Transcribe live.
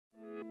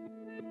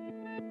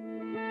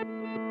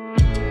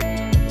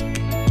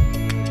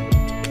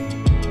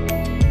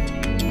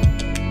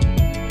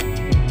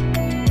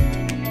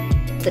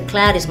The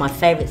cloud is my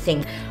favourite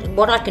thing.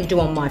 What I can do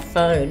on my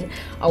phone,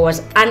 I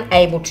was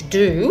unable to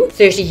do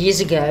 30 years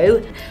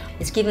ago.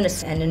 It's given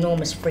us an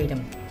enormous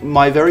freedom.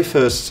 My very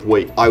first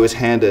week, I was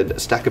handed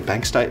a stack of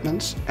bank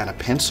statements and a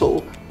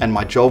pencil, and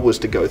my job was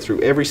to go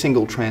through every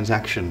single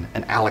transaction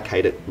and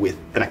allocate it with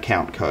an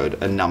account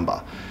code, a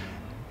number.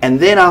 And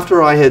then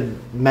after I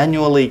had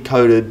manually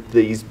coded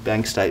these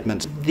bank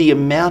statements, the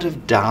amount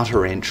of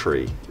data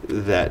entry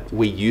that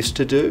we used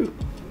to do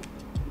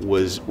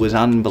was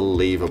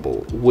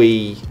unbelievable.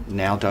 We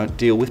now don't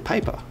deal with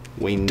paper.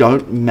 We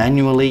don't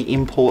manually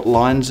import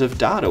lines of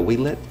data. We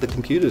let the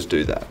computers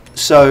do that.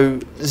 So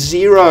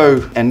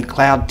Xero and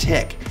cloud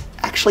tech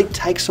actually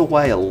takes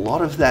away a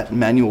lot of that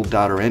manual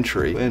data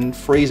entry and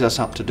frees us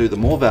up to do the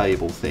more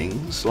valuable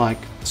things like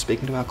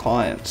speaking to our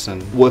clients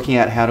and working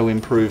out how to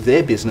improve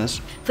their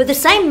business. For the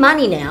same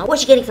money now, what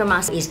you're getting from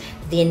us is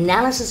the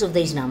analysis of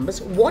these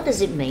numbers. What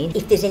does it mean?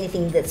 If there's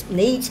anything that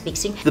needs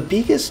fixing. The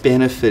biggest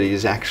benefit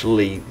is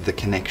actually the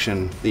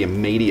connection, the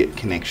immediate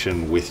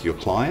connection with your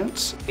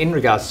clients. In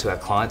regards to our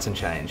clients and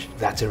change,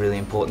 that's a really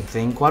important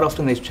thing. Quite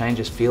often these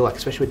changes feel like,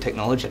 especially with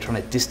technology, you're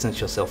trying to distance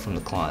yourself from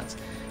the clients.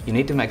 You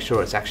need to make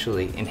sure it's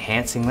actually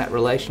enhancing that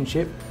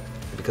relationship,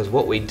 because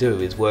what we do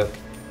is work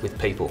with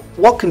people.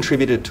 What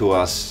contributed to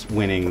us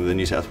winning the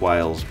New South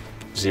Wales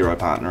Xero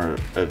Partner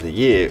of the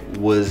Year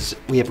was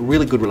we have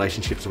really good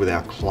relationships with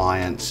our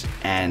clients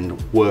and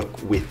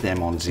work with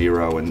them on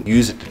Xero and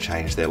use it to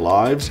change their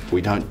lives. We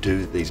don't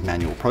do these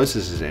manual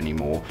processes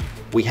anymore.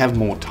 We have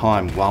more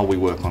time while we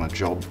work on a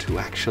job to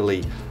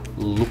actually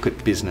look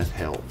at business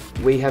health.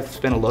 We have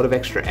spent a lot of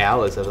extra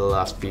hours over the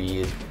last few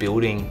years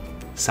building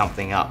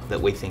something up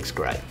that we think's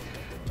great,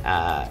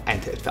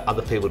 and for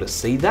other people to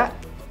see that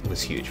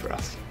was huge for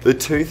us. The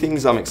two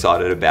things I'm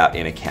excited about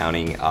in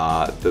accounting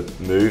are the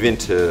move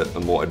into a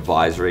more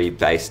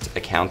advisory-based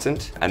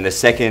accountant, and the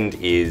second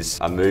is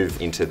a move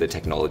into the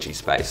technology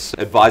space.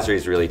 Advisory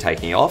is really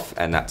taking off,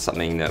 and that's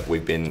something that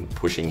we've been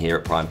pushing here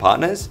at Prime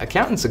Partners.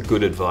 Accountants are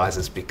good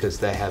advisors because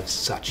they have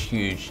such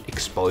huge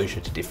exposure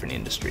to different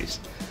industries.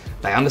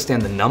 They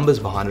understand the numbers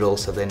behind it all,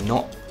 so they're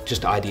not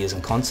just ideas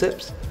and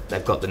concepts.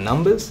 They've got the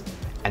numbers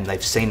and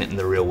they've seen it in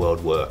the real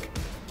world work.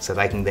 So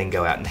they can then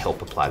go out and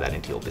help apply that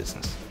into your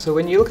business. So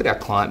when you look at our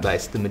client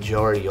base, the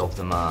majority of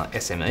them are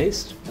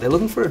SMEs. They're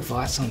looking for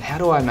advice on how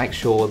do I make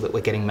sure that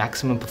we're getting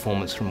maximum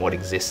performance from what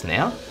exists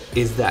now?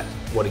 Is that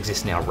what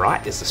exists now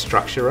right? Is the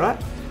structure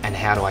right? And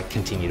how do I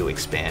continue to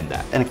expand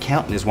that? An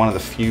accountant is one of the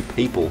few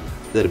people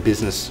that a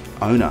business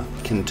owner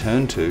can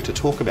turn to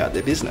talk about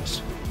their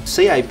business.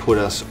 CA put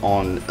us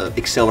on an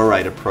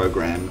accelerator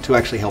program to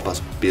actually help us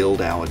build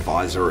our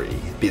advisory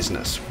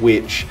business,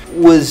 which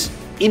was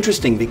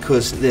interesting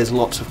because there's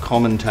lots of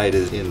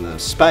commentators in the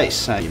space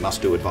saying you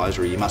must do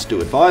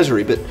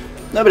advisory, but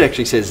nobody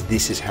actually says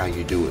this is how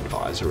you do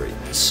advisory.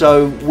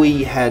 So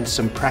we had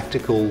some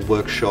practical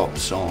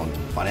workshops on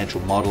financial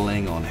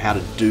modelling, on how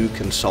to do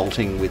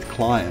consulting with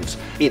clients.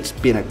 It's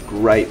been a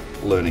great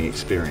learning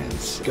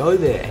experience. Go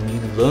there and you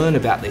learn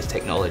about these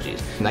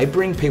technologies, and they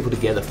bring people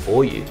together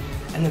for you.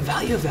 And the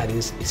value of that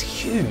is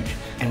huge.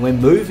 And we're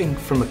moving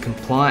from a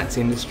compliance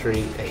industry,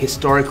 a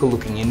historical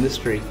looking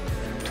industry,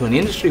 to an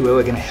industry where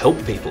we're going to help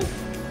people.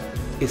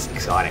 It's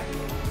exciting.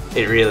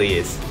 It really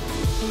is.